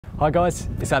Hi guys,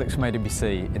 it's Alex from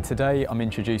AWC, and today I'm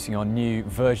introducing our new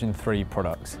version 3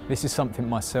 products. This is something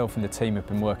myself and the team have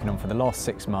been working on for the last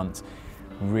 6 months.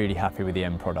 Really happy with the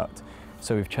end product.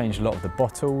 So we've changed a lot of the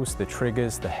bottles, the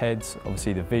triggers, the heads,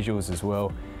 obviously the visuals as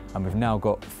well, and we've now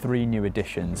got 3 new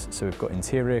additions. So we've got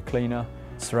interior cleaner,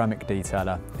 ceramic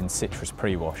detailer and citrus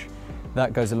pre-wash.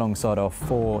 That goes alongside our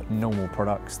 4 normal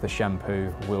products, the shampoo,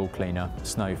 wheel cleaner,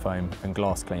 snow foam and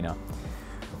glass cleaner.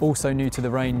 Also new to the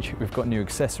range, we've got new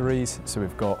accessories. So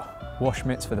we've got wash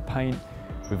mitts for the paint,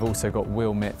 we've also got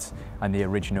wheel mitts and the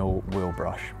original wheel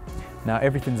brush. Now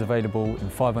everything's available in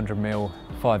 500ml,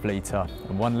 5 litre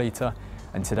and 1 litre,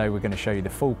 and today we're going to show you the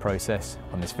full process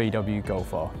on this VW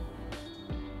Golf R.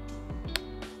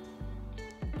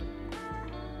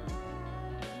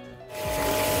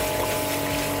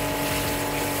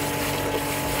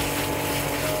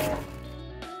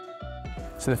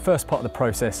 So the first part of the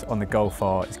process on the Golf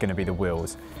R is going to be the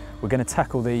wheels. We're going to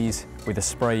tackle these with a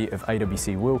spray of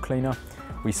AWC wheel cleaner.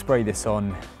 We spray this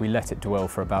on, we let it dwell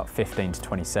for about 15 to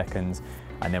 20 seconds,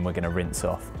 and then we're going to rinse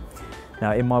off.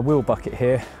 Now in my wheel bucket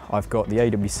here, I've got the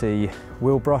AWC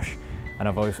wheel brush, and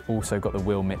I've also got the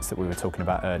wheel mitts that we were talking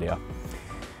about earlier.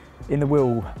 In the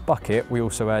wheel bucket, we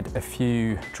also add a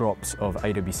few drops of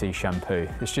AWC shampoo.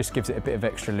 This just gives it a bit of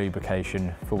extra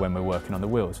lubrication for when we're working on the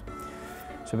wheels.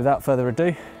 So without further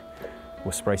ado,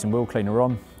 we'll spray some wheel cleaner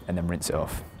on and then rinse it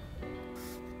off.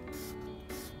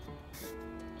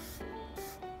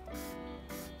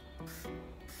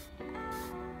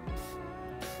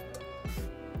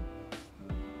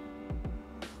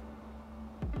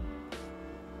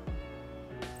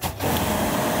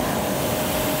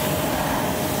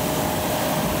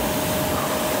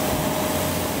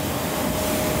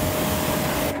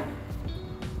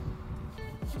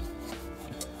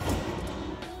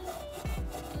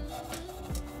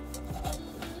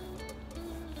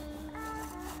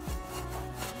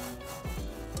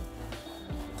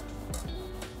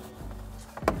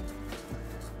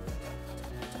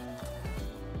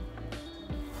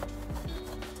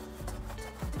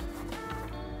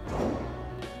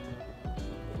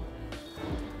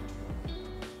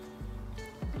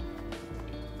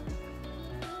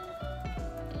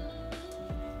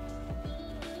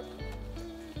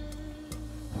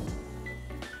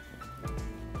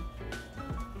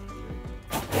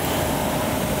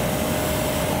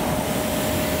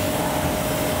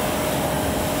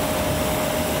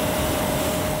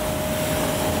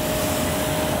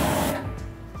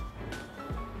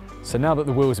 So now that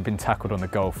the wheels have been tackled on the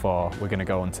Golf R, we're going to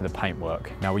go on to the paintwork.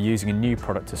 Now we're using a new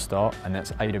product to start, and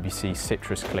that's AWC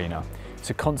Citrus Cleaner. It's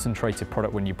a concentrated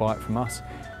product when you buy it from us,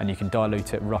 and you can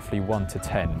dilute it roughly 1 to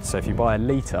 10. So if you buy a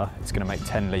litre, it's going to make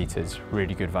 10 litres,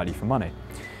 really good value for money.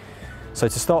 So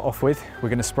to start off with, we're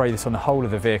going to spray this on the whole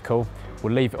of the vehicle.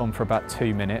 We'll leave it on for about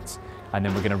 2 minutes, and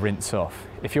then we're going to rinse off.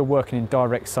 If you're working in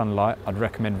direct sunlight, I'd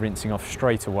recommend rinsing off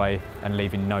straight away and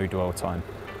leaving no dwell time.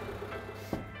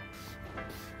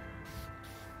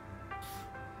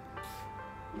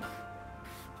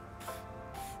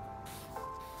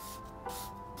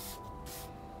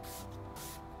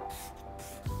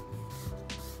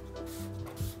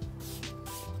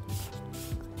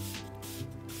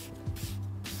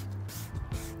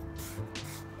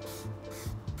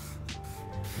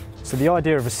 So the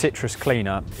idea of a citrus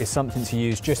cleaner is something to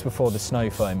use just before the snow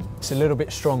foam. It's a little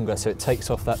bit stronger, so it takes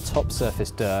off that top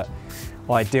surface dirt.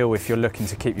 Ideal if you're looking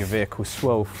to keep your vehicle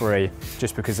swirl free,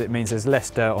 just because it means there's less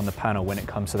dirt on the panel when it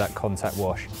comes to that contact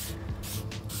wash.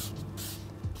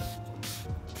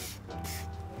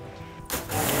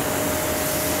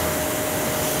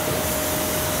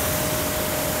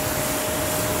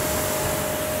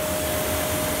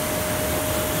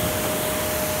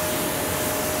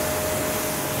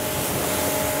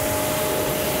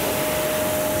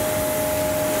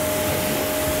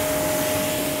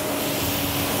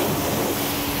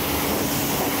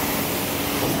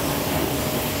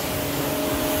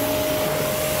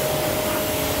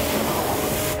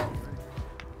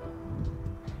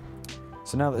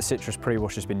 So now that the citrus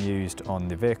pre-wash has been used on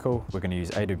the vehicle, we're going to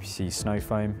use AWC snow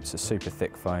foam. It's a super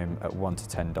thick foam at 1 to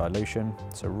 10 dilution,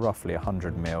 so roughly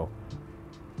 100ml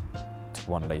to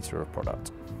 1 litre of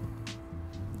product.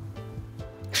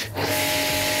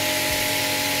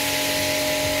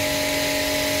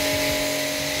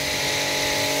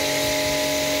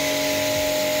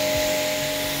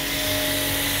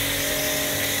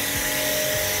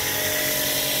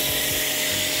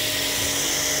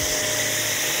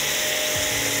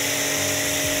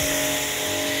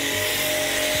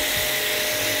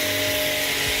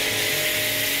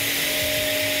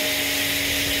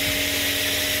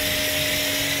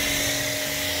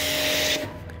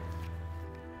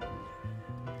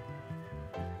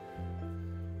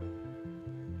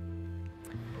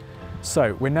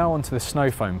 So we're now onto the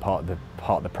snow foam part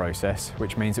of the process,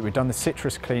 which means that we've done the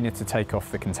citrus cleaner to take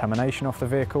off the contamination off the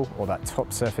vehicle or that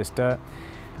top surface dirt,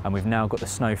 and we've now got the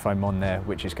snow foam on there,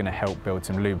 which is going to help build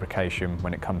some lubrication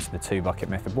when it comes to the 2-bucket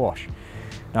method wash.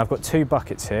 Now I've got 2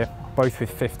 buckets here, both with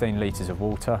 15 litres of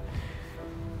water.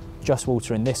 Just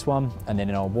water in this one, and then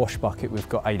in our wash bucket we've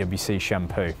got AWC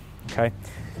shampoo. Okay.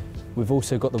 We've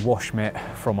also got the wash mitt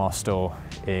from our store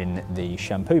in the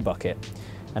shampoo bucket.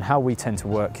 And how we tend to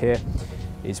work here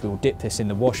is we'll dip this in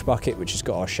the wash bucket, which has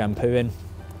got our shampoo in.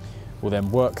 We'll then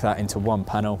work that into one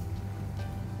panel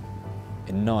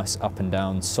in nice up and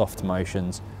down soft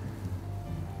motions.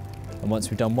 And once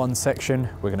we've done one section,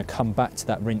 we're going to come back to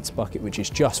that rinse bucket, which is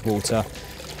just water.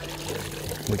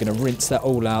 We're going to rinse that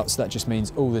all out, so that just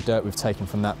means all the dirt we've taken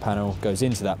from that panel goes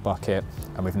into that bucket,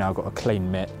 and we've now got a clean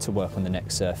mitt to work on the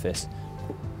next surface.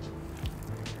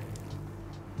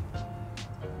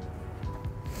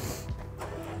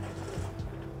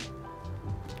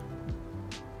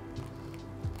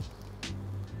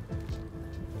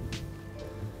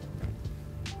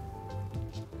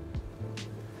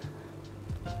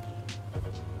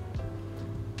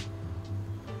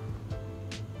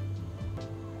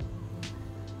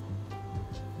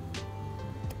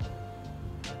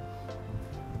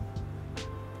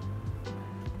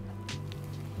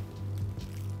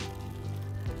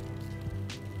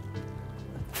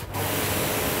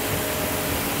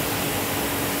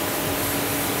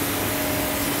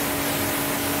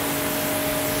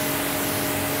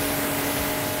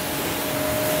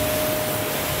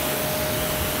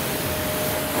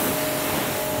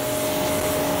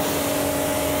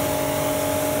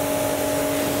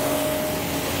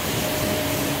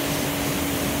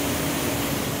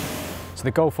 So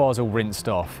the Golf R's all rinsed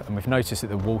off, and we've noticed that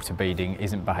the water beading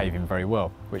isn't behaving very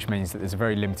well, which means that there's a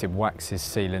very limited waxes,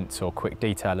 sealants or quick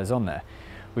detailers on there.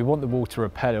 We want the water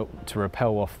to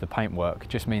repel off the paintwork,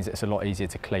 just means it's a lot easier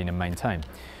to clean and maintain.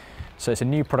 So it's a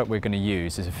new product we're going to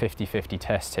use as a 50-50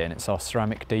 test here, and it's our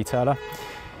ceramic detailer.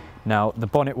 Now the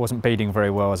bonnet wasn't beading very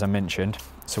well, as I mentioned,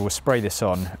 so we'll spray this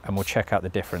on and we'll check out the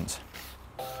difference.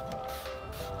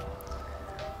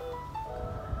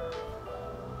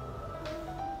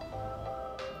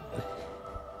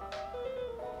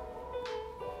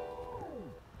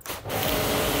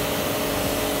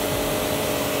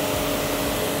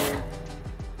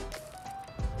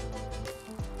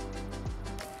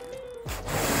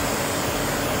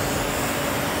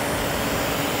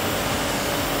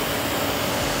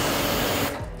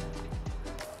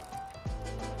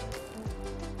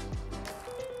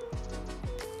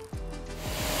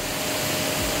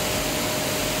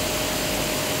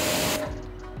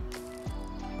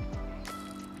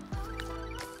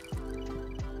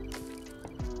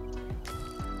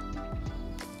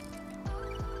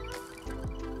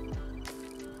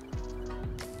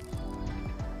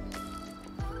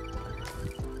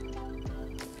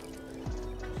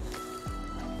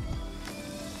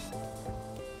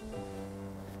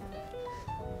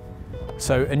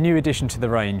 So a new addition to the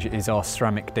range is our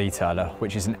ceramic detailer,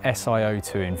 which is an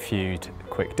SiO2 infused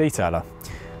quick detailer.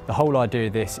 The whole idea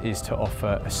of this is to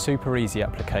offer a super easy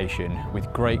application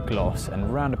with great gloss and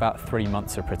around about 3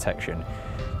 months of protection.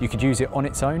 You could use it on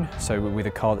its own, so with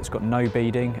a car that's got no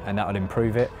beading, and that will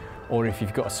improve it. Or if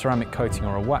you've got a ceramic coating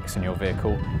or a wax on your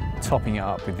vehicle, topping it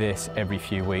up with this every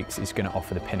few weeks is going to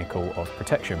offer the pinnacle of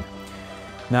protection.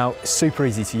 Now, it's super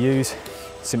easy to use.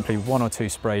 Simply 1 or 2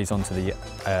 sprays onto the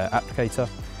applicator,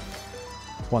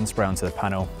 1 spray onto the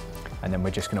panel, and then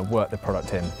we're just going to work the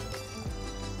product in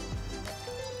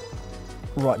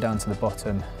right down to the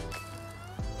bottom,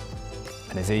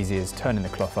 and as easy as turning the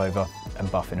cloth over and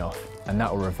buffing off, and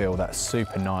that will reveal that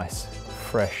super nice,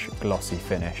 fresh, glossy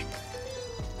finish.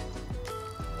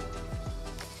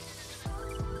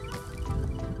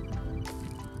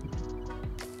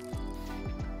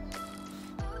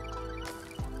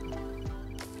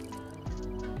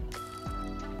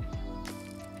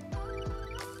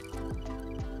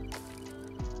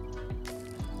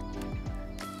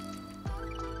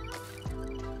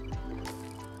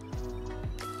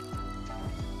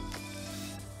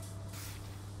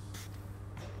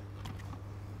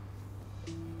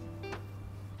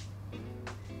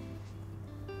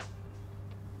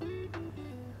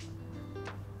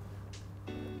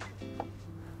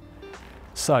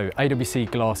 So AWC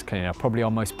Glass Cleaner, probably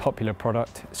our most popular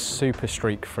product, super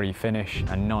streak-free finish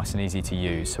and nice and easy to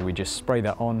use. So we just spray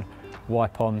that on,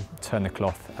 wipe on, turn the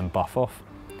cloth and buff off.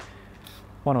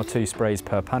 1 or 2 sprays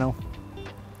per panel.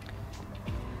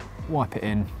 Wipe it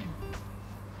in,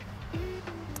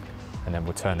 and then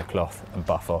we'll turn the cloth and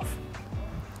buff off.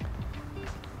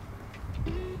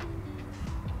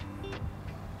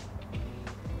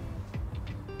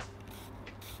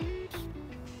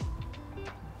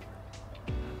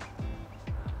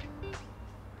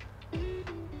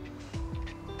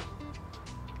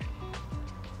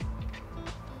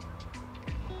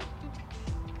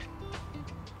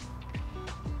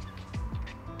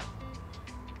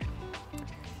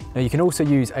 Now you can also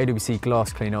use AWC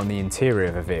glass cleaner on the interior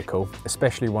of a vehicle,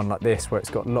 especially one like this where it's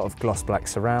got a lot of gloss black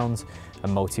surrounds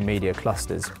and multimedia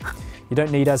clusters. You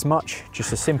don't need as much,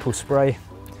 just a simple spray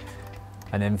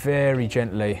and then very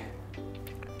gently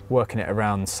working it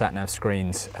around sat-nav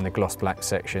screens and the gloss black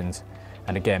sections.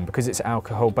 And again, because it's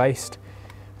alcohol based,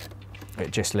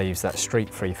 it just leaves that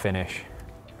streak-free finish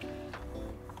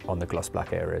on the gloss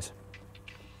black areas.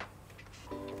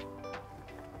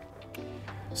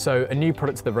 So a new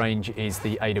product to the range is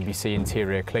the AWC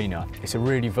Interior Cleaner. It's a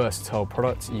really versatile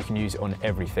product. You can use it on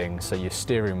everything. So your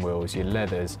steering wheels, your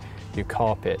leathers, your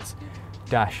carpets,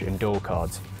 dash and door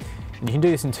cards. And you can do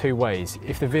this in two ways.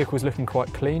 If the vehicle is looking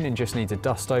quite clean and just needs a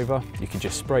dust over, you can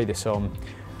just spray this on,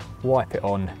 wipe it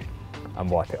on and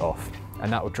wipe it off.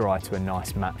 And that will dry to a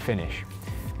nice matte finish.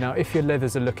 Now, if your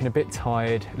leathers are looking a bit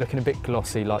tired, looking a bit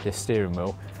glossy like this steering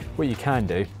wheel, what you can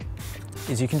do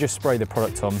is you can just spray the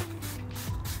product on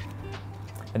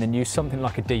and then use something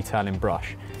like a detailing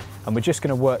brush. And we're just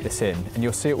going to work this in and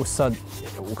you'll see it will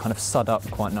kind of sud up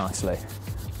quite nicely.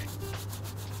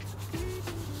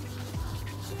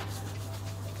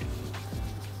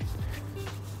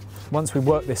 Once we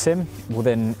work this in, we'll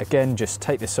then again just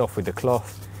take this off with the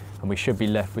cloth and we should be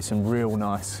left with some real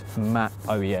nice matte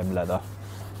OEM leather.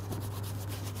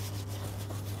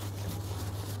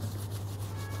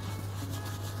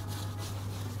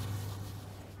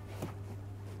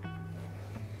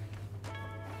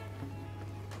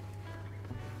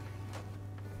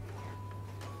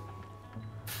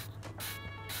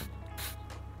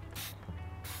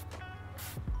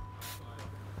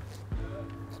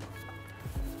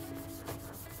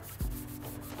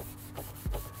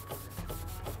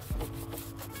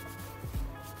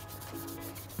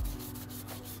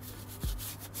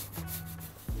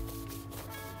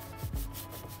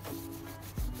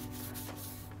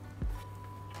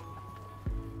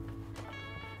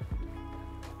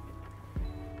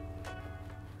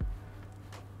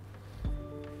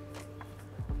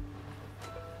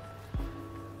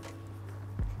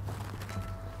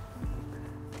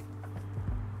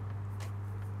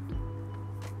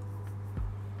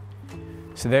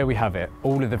 So there we have it,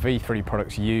 all of the V3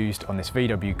 products used on this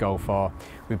VW Golf R.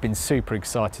 We've been super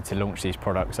excited to launch these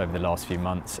products over the last few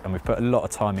months and we've put a lot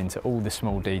of time into all the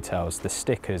small details, the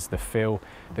stickers, the feel,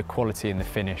 the quality and the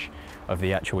finish of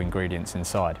the actual ingredients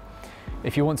inside.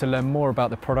 If you want to learn more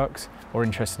about the products or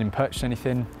interested in purchasing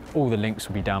anything, all the links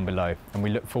will be down below and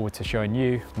we look forward to showing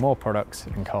you more products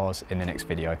and cars in the next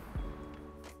video.